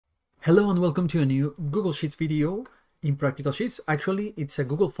Hello and welcome to a new Google Sheets video in Practical Sheets. Actually, it's a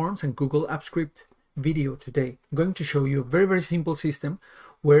Google Forms and Google Apps Script video today. I'm going to show you a very simple system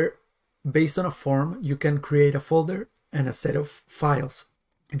where based on a form, you can create a folder and a set of files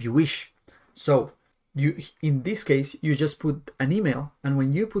if you wish. So in this case, you just put an email, and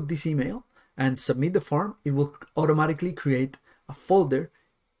when you put this email and submit the form, it will automatically create a folder.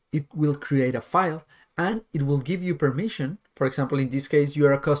 It will create a file, and it will give you permission. For example, in this case,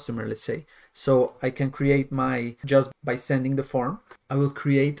 you're a customer, let's say. So I can create just by sending the form, I will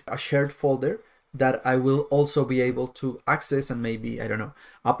create a shared folder that I will also be able to access and maybe, I don't know,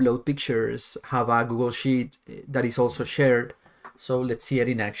 upload pictures, have a Google Sheet that is also shared. So let's see it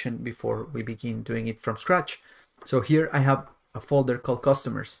in action before we begin doing it from scratch. So here I have a folder called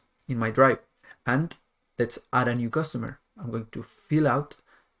customers in my drive, and let's add a new customer. I'm going to fill out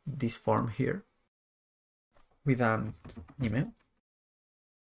this form here with an email.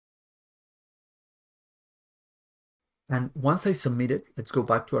 And once I submit it, let's go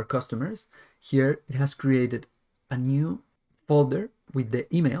back to our customers. Here it has created a new folder with the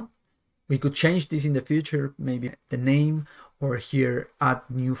email. We could change this in the future, maybe the name, or here add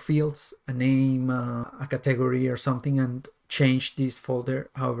new fields, a name, a category or something, and change this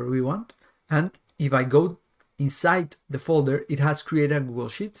folder however we want. And if I go inside the folder, it has created a Google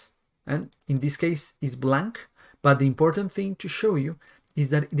Sheets, and in this case it's blank. But the important thing to show you is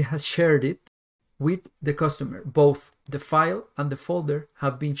that it has shared it with the customer. Both the file and the folder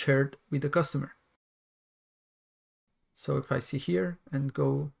have been shared with the customer. So if I see here and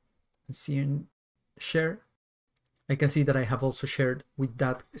go and see and share, I can see that I have also shared with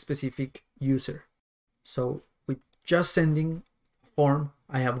that specific user. So with just sending a form,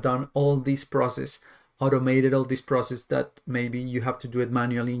 I have done all this process, automated all this process that maybe you have to do it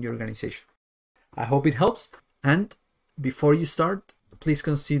manually in your organization. I hope it helps. And before you start, please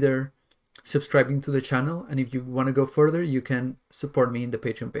consider subscribing to the channel. And if you want to go further, you can support me in the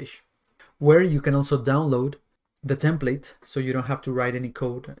Patreon page, where you can also download the template so you don't have to write any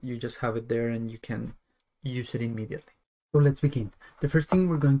code. You just have it there and you can use it immediately. So let's begin. The first thing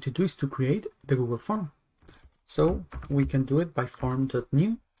we're going to do is to create the Google form. So we can do it by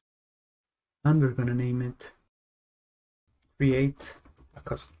form.new, and we're going to name it create a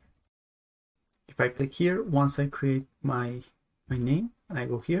customer. If I click here, once I create my name and I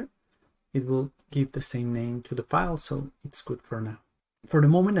go here, it will give the same name to the file, so it's good for now. For the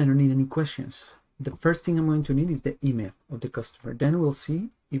moment, I don't need any questions. The first thing I'm going to need is the email of the customer. Then we'll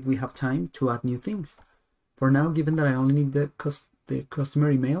see if we have time to add new things. For now, given that I only need the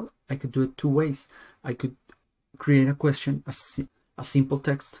customer email, I could do it two ways. I could create a question, a simple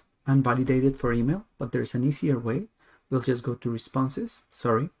text, and validate it for email, but there's an easier way. We'll just go to responses,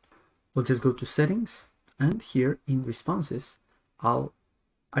 We'll just go to settings, and here in responses, I'll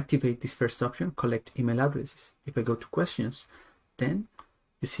activate this first option, collect email addresses. If I go to questions, then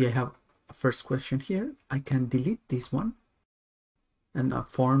you see I have a first question here. I can delete this one, and a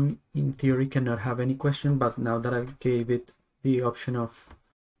form in theory cannot have any question, but now that I gave it the option of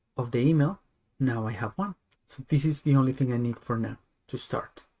the email, now I have one. So this is the only thing I need for now to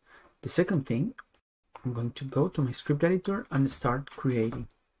start. The second thing, I'm going to go to my script editor and start creating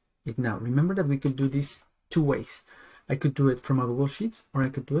it now. Remember that we could do this two ways. I could do it from a Google Sheets, or I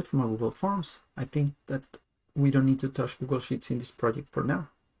could do it from a Google Forms. I think that we don't need to touch Google Sheets in this project for now.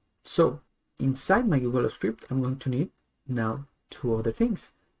 So inside my Google script, I'm going to need now two other things.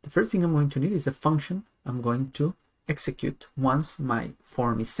 The first thing I'm going to need is a function I'm going to execute once my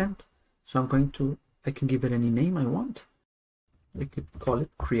form is sent. So I can give it any name I want. I could call it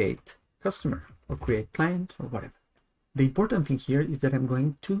create customer or create client or whatever. The important thing here is that I'm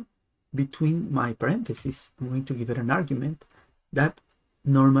going to, between my parentheses, I'm going to give it an argument that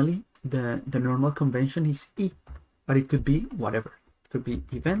normally the normal convention is E, but it could be whatever. It could be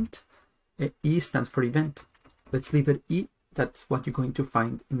event. E stands for event. Let's leave it E. That's what you're going to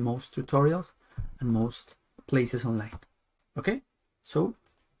find in most tutorials and most places online. Okay, so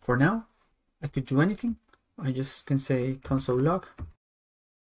for now, I could do anything. I just can say console log.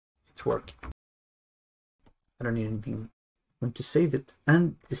 It's working. I don't need anything. I'm going to save it.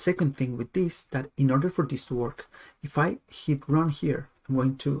 And the second thing with this, that in order for this to work, if I hit run here, I'm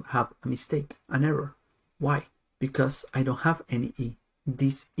going to have a mistake, an error. Why? Because I don't have any E.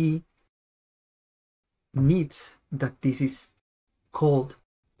 This E needs that this is called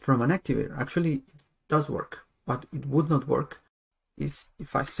from an activator. Actually, it does work, but it would not work is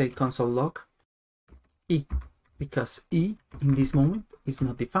if I say console log E, because E in this moment is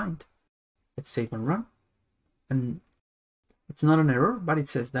not defined. Let's save and run. And it's not an error, but it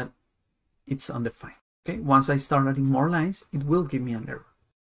says that it's undefined. Okay, once I start adding more lines, it will give me an error.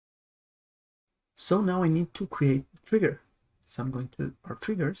 So now I need to create the trigger. So I'm going to our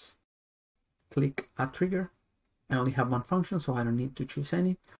triggers, click add trigger. I only have one function, so I don't need to choose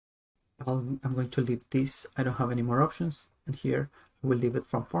any. I'm going to leave this. I don't have any more options. And here I will leave it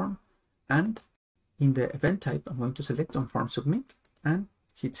from form. And in the event type, I'm going to select on form submit and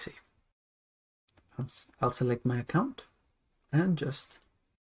hit save. I'll select my account and just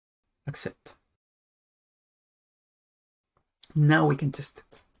accept. Now we can test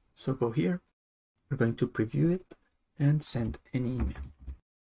it. So go here. We're going to preview it and send any email.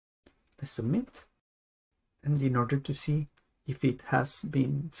 Let's submit. And in order to see if it has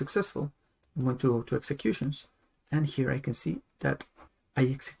been successful, I'm going to go to executions. And here I can see that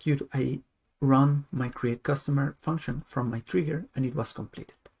I run my create customer function from my trigger and it was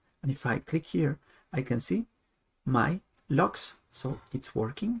completed. And if I click here, I can see my logs. So it's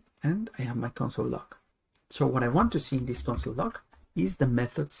working and I have my console log. So what I want to see in this console log is the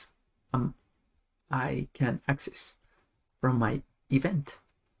methods I can access from my event.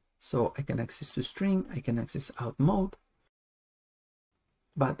 So I can access to string, I can access out mode,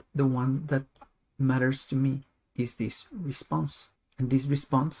 but the one that matters to me is this response. And this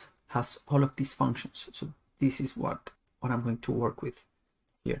response has all of these functions. So this is what I'm going to work with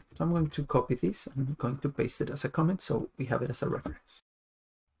here. So I'm going to copy this. I'm going to paste it as a comment so we have it as a reference.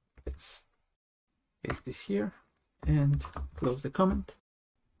 Let's paste this here and close the comment.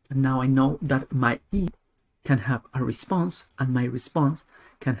 And now I know that my E can have a response and my response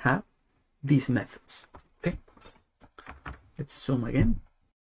can have these methods. Okay, let's zoom again.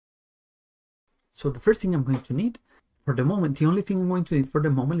 So the first thing I'm going to need for the moment, the only thing I'm going to need for the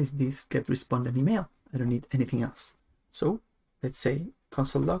moment is this get respondent email. I don't need anything else. So let's say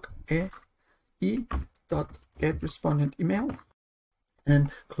console log e.get respondent email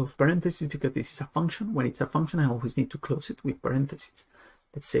and close parentheses because this is a function. When it's a function, I always need to close it with parentheses.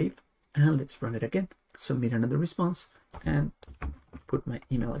 Let's save and let's run it again. Submit another response and put my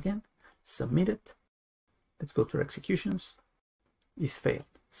email again. Submit it. Let's go to executions. This failed.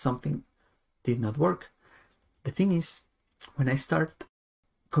 Something did not work. The thing is, when I start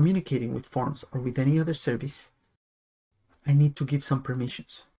communicating with forms or with any other service, I need to give some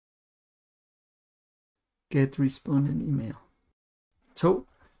permissions. Get respondent email. So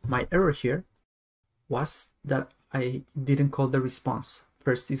my error here was that I didn't call the response.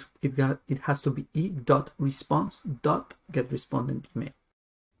 First is it has to be e.response.getRespondent email.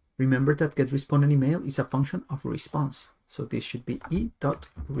 Remember that getRespondent email is a function of response. So this should be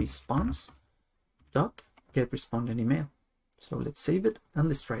e.response.getRespondent email. So let's save it and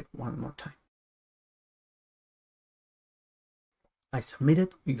let's try it one more time. I submit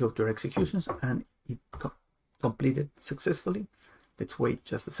it, we go to our executions and it completed successfully. Let's wait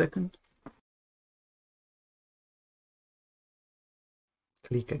just a second.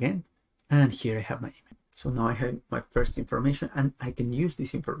 Click again, and here I have my email. So now I have my first information and I can use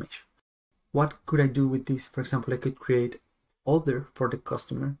this information. What could I do with this? For example, I could create a folder for the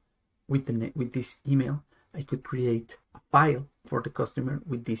customer with this email. I could create a file for the customer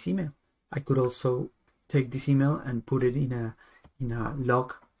with this email. I could also take this email and put it in a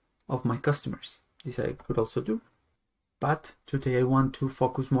log of my customers. This I could also do. But today I want to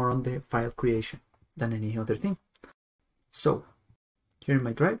focus more on the file creation than any other thing. So here in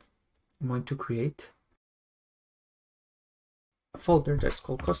my drive, I'm going to create a folder that's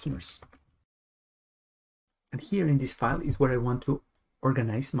called customers. And here in this file is where I want to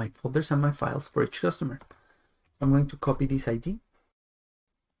organize my folders and my files for each customer. I'm going to copy this ID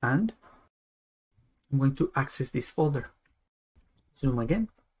and I'm going to access this folder. Zoom again.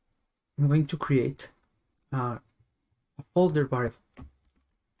 I'm going to create a folder variable,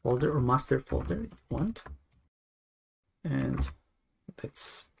 folder or master folder if you want. And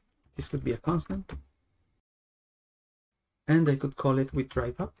this could be a constant. And I could call it with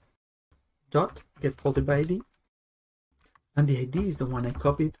drive up dot get folder by ID. And the ID is the one I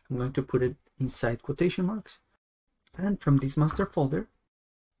copied. I'm going to put it inside quotation marks. And from this master folder,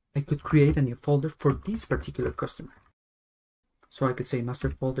 I could create a new folder for this particular customer. So I could say master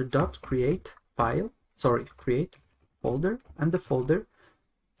folder dot create create folder, and the folder,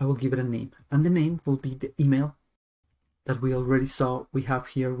 I will give it a name, and the name will be the email that we already saw we have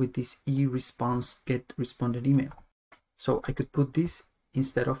here with this e-response get responded email. So I could put this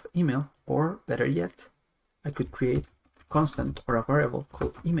instead of email, or better yet, I could create a constant or a variable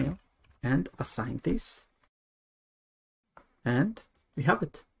called email and assign this. And we have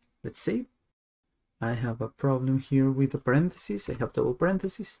it. Let's save. I have a problem here with the parentheses. I have double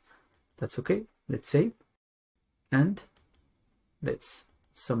parentheses. That's okay. Let's save and let's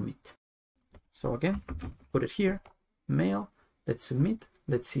submit. So again, put it here, mail, let's submit.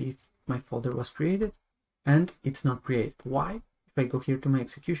 Let's see if my folder was created, and it's not created. Why? If I go here to my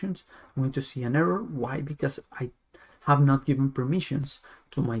executions, I'm going to see an error. Why? Because I have not given permissions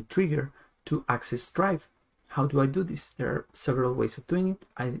to my trigger to access Drive. How do I do this? There are several ways of doing it.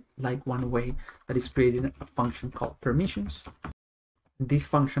 I like one way, that is creating a function called permissions. This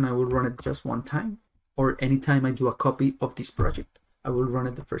function, I will run it just one time, or anytime I do a copy of this project, I will run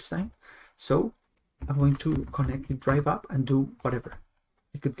it the first time. So I'm going to connect with Drive App and do whatever.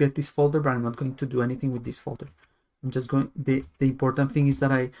 I could get this folder, but I'm not going to do anything with this folder. I'm just going, the important thing is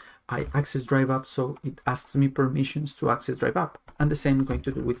that I access Drive App, so it asks me permissions to access Drive App. And the same I'm going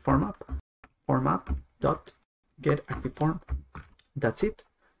to do with form app. Form app dot get active form. That's it.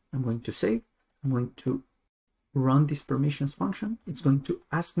 I'm going to save. I'm going to run this permissions function. It's going to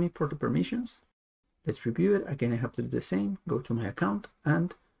ask me for the permissions. Let's review it. Again, I have to do the same. Go to my account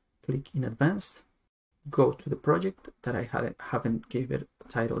and click in advanced. Go to the project that I haven't gave it a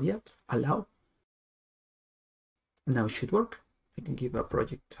title yet. Allow. Now it should work. I can give a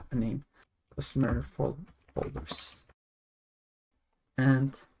project a name, customer folders.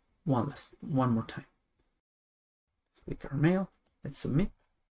 And one more time. Let's click our mail. Let's submit.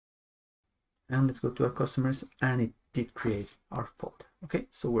 And let's go to our customers, and it did create our folder. Okay,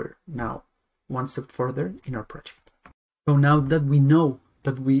 so we're now one step further in our project. So now that we know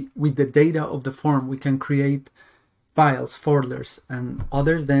that with the data of the form, we can create files, folders, and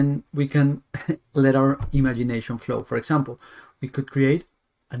others, then we can let our imagination flow. For example, we could create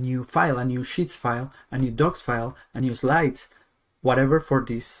a new file, a new sheets file, a new docs file, a new slides, whatever for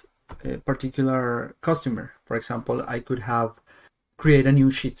this particular customer. For example, I could have create a new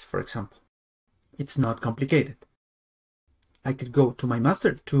sheets, for example. It's not complicated. I could go to my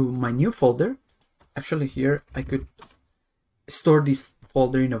master, to my new folder. Actually, here I could store this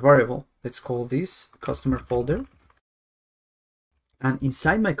folder in a variable. Let's call this customer folder. And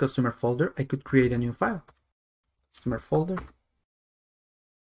inside my customer folder, I could create a new file. Customer folder,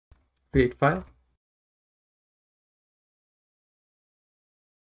 create file.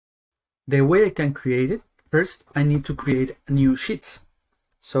 The way I can create it, first I need to create a new sheets.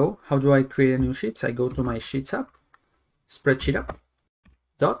 So how do I create a new sheets? I go to my sheets app, spreadsheet app,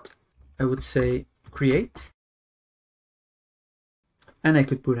 dot, I would say create, and I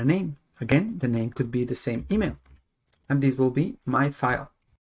could put a name. Again, the name could be the same email, and this will be my file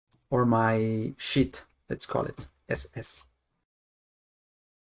or my sheet. Let's call it SS.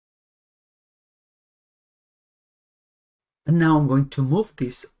 And now I'm going to move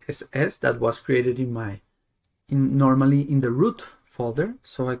this SS that was created normally in the root folder.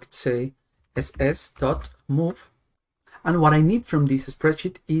 So I could say ss.move. And what I need from this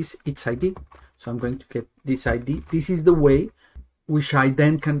spreadsheet is its ID. So I'm going to get this ID. This is the way which I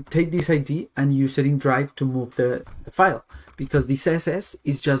then can take this ID and use it in Drive to move the file, because this SS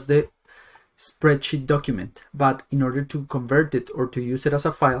is just the spreadsheet document. But in order to convert it or to use it as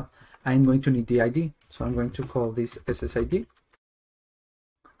a file, I'm going to need the ID. So I'm going to call this SSID.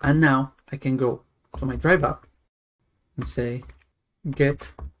 And now I can go to my Drive app and say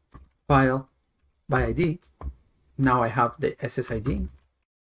get file by ID. Now I have the SSID.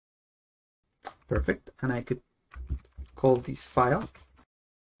 Perfect. And I could call this file.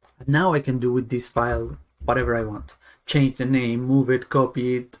 And now I can do with this file whatever I want. Change the name, move it,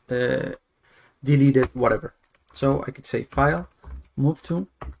 copy it, delete it, whatever. So I could say file, move to,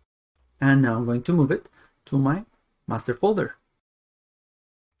 and now I'm going to move it to my master folder.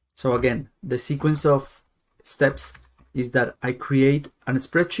 So again, the sequence of steps is that I create a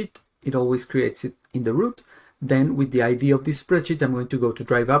spreadsheet. It always creates it in the root. Then with the ID of this spreadsheet, I'm going to go to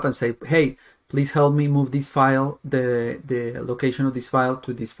Drive Up and say, hey, please help me move this file, the location of this file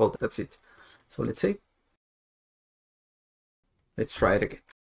to this folder. That's it. So let's say, let's try it again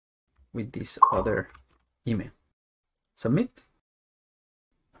with this other email. Submit.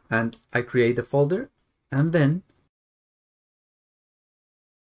 And I create the folder, and then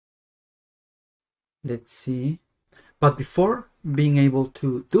let's see. But before being able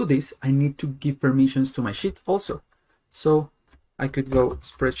to do this, I need to give permissions to my sheet also. So I could go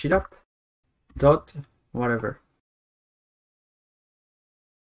spreadsheet up dot whatever.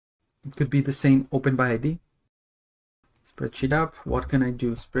 It could be the same open by ID. Spreadsheet up. What can I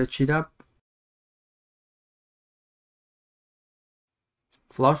do? Spreadsheet up.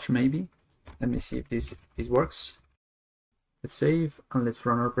 Flush maybe. Let me see if this works. Let's save and let's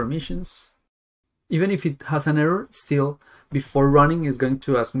run our permissions. Even if it has an error, still before running it's going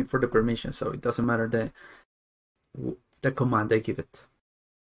to ask me for the permission, so it doesn't matter the command I give it.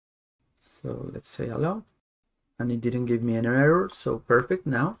 So let's say allow, and it didn't give me any error, so perfect.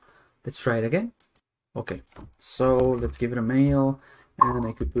 Now let's try it again. Okay, so let's give it a mail and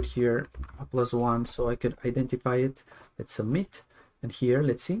I could put here a +1 so I could identify it. Let's submit. And here,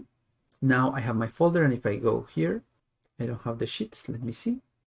 let's see. Now I have my folder, and if I go here, I don't have the sheets. Let me see.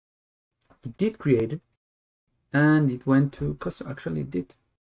 It did create it, and it went to custom. Actually, it did.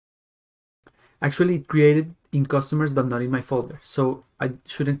 Actually, it created in customers, but not in my folder. So I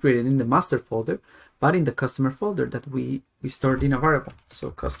shouldn't create it in the master folder, but in the customer folder that we stored in a variable. So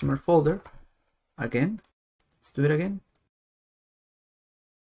customer folder, again, let's do it again.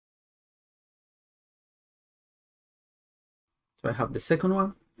 So I have the second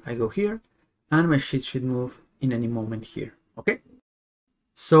one, I go here, and my sheet should move in any moment here, okay?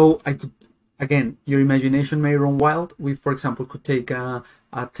 So I could, again, your imagination may run wild. We, for example, could take a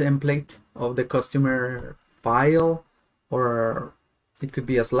template of the customer file, or it could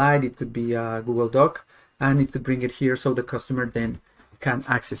be a slide, it could be a Google Doc, and it could bring it here so the customer then can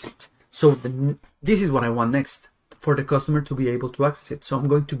access it. So this is what I want next, for the customer to be able to access it. So I'm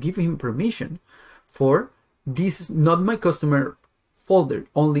going to give him permission for this, not my customer folder,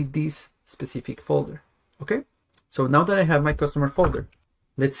 only this specific folder, okay? So now that I have my customer folder,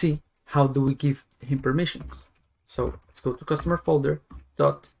 let's see how do we give him permissions. So let's go to customer folder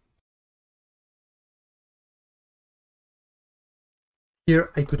dot.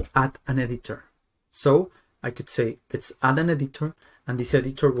 Here I could add an editor. So I could say, let's add an editor, and this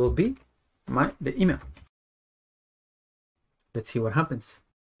editor will be the email. Let's see what happens.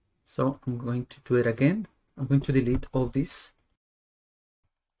 So I'm going to do it again. I'm going to delete all this.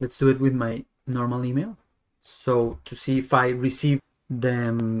 Let's do it with my normal email. So to see if I receive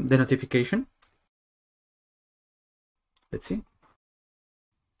the notification. Let's see.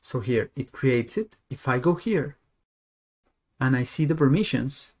 So here it creates it. If I go here and I see the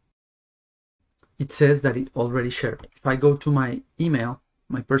permissions, it says that it already shared. If I go to my email,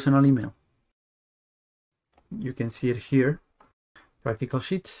 my personal email, you can see it here, Practical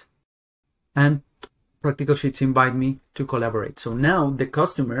Sheets, and Practical Sheets invite me to collaborate. So now the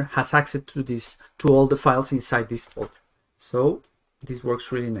customer has access to this, to all the files inside this folder. So this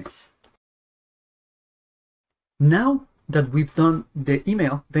works really nice. Now that we've done the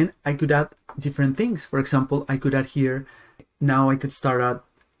email, then I could add different things. For example, I could add here, now I could start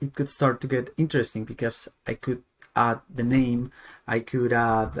it could start to get interesting, because I could add the name, I could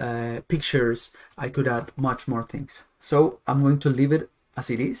add pictures, I could add much more things. So I'm going to leave it as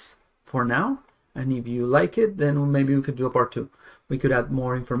it is for now. And if you like it, then maybe we could do a part 2. We could add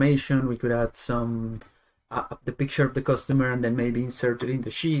more information. We could add some, the picture of the customer, and then maybe insert it in the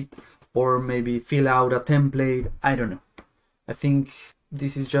sheet, or maybe fill out a template. I don't know. I think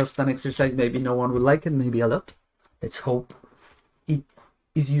this is just an exercise. Maybe no one will like it, maybe a lot. Let's hope it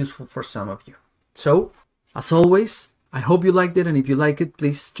is useful for some of you. So, as always, I hope you liked it. And if you like it,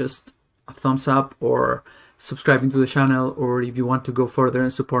 please just a thumbs up, or subscribing to the channel, or if you want to go further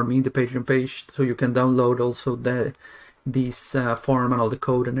and support me, the Patreon page, so you can download also this form and all the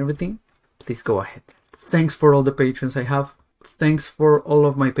code and everything, please go ahead. Thanks for all the patrons I have. Thanks for all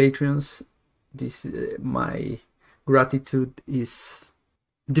of my patrons. This my gratitude is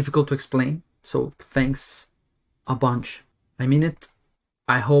difficult to explain, so thanks a bunch. I mean it.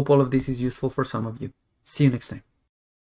 I hope all of this is useful for some of you. See you next time.